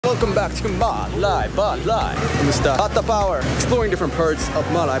Welcome back to Malay Balay. Kumusta? Bata Power. Exploring different parts of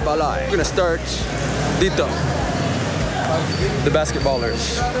Malay Balay. We're gonna start dito. The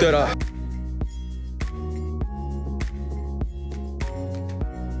basketballers. Tada.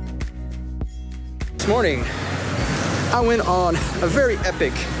 This morning, I went on a very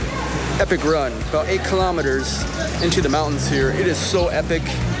epic run, about 8 kilometers into the mountains here. It is so epic.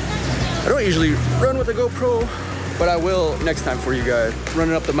 I don't usually run with a GoPro, but I will next time for you guys.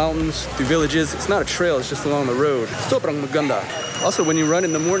 Running up the mountains, through villages. It's not a trail, it's just along the road. Sobrang maganda. Also, when you run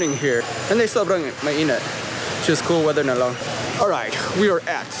in the morning here, and they sobrang mainit. Just cool weather na lang. All right, we are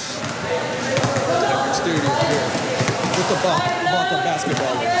at the studio here with the Bata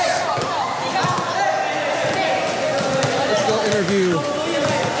basketballers.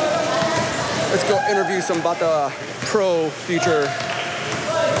 Let's go interview some Bata Pro future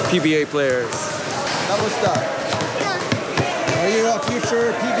PBA players. Kamusta? Are you a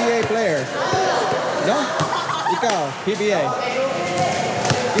future PBA player? No? Ikaw, PBA.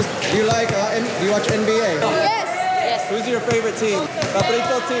 Do you like, do you watch NBA? Yes. Who's your favorite team?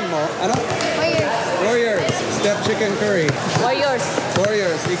 Paborito team mo? Ano? Warriors. Steph Chicken Curry. Warriors.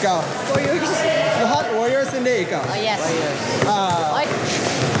 Ikaw? Warriors. Lahat Warriors, hindi ikaw? Oh, yes.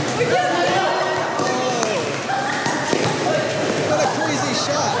 What a crazy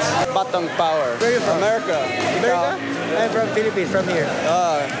shot. Batang Power. Where are you from? America. America? I'm from Philippines, from here.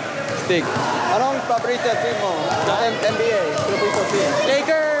 Stig. Anong paborito team mo? NBA. Paborito team.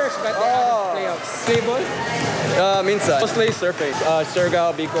 Lakers! But they're out of playoffs. Play ball? Minsan. Mostly surface.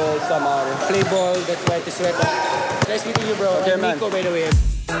 Surigao, Bicol, Samar. Play ball, that's why to sweat. Nice meeting you, bro. Okay, I'm man. Nico, by the way.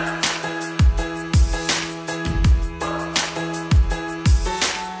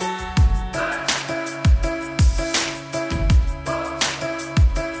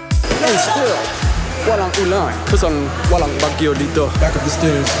 And still, walang ulan. Pusong walang bagyo dito. Back up the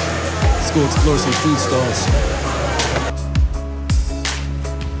stairs. Let's go explore some food stalls.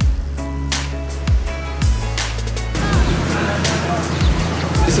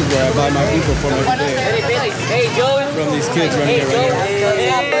 This is where I buy my people from every day. Hey, Joe. From these kids running around here.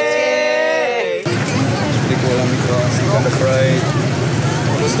 Stick walang cross, stick on the fried.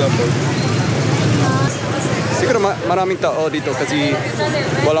 Kumusta po? Siguro maraming tao dito kasi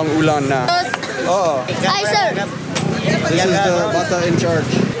walang ulan na. Oo. Hi, sir. This is the Bata in charge.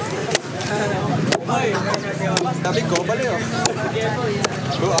 Sabi ko, baliw.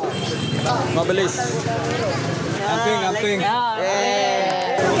 Mabilis. Amping.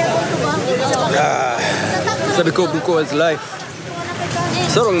 Sabi ko, buko is life.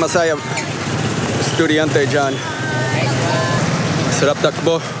 Sarong masaya. Estudyante dyan. Sarap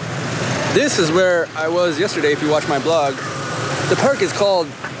takbo. This is where I was yesterday, if you watch my blog. The park is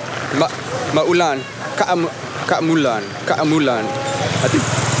called Maulan. Kaamulan. I think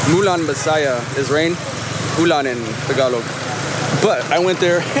Mulan Bisaya is rain. Ulan in Tagalog. But I went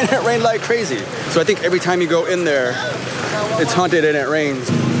there and it rained like crazy. So I think every time you go in there, it's haunted and it rains.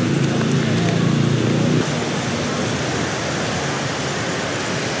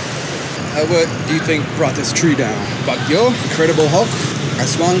 What do you think brought this tree down? Bagyo? Incredible Hulk?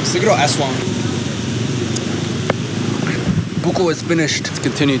 Aswang? Siguro Aswang. Buko is finished. Let's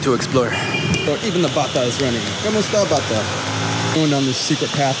continue to explore. So even the Bata is running. Kamusta Bata? Going down this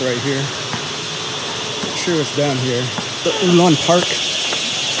secret path right here. Not sure it's down here. The Ulan Park.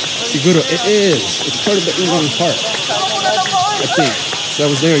 Siguro it is. It's part of the Ulan Park. I think. So I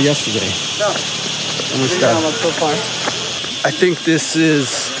was there yesterday. Kamusta? I think this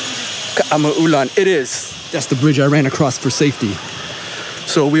is Ulan. It is. That's the bridge I ran across for safety.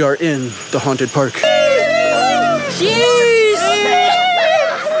 So we are in the haunted park. Cheers!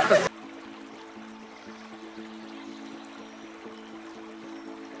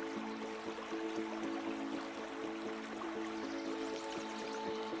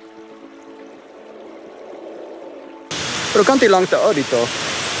 Pero kanti lang tao dito.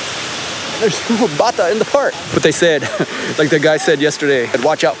 There's no Bata in the park. But they said, like the guy said yesterday,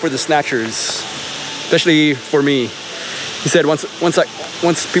 watch out for the snatchers, especially for me. He said once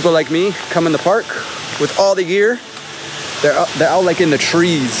people like me come in the park with all the gear, they're out like in the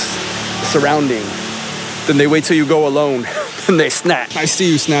trees surrounding. Then they wait till you go alone and they snatch. I see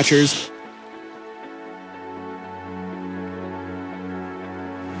you, snatchers.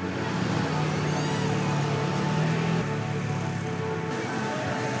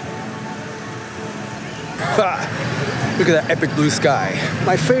 Look at that epic blue sky.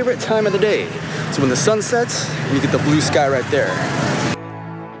 My favorite time of the day. So when the sun sets, and you get the blue sky right there.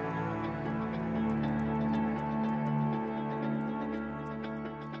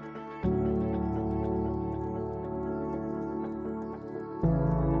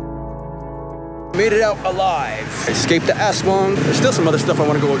 Made it out alive. Escaped the Aswang. There's still some other stuff I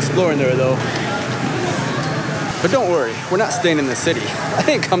want to go explore in there though. But don't worry, we're not staying in the city. I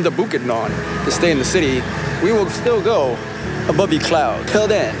didn't come to Bukidnon to stay in the city. We will still go above the cloud. Till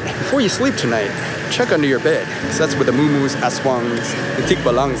then, before you sleep tonight, check under your bed, because that's where the mumus, aswangs, the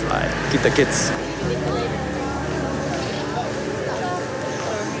tikbalangs lie. Kita kits.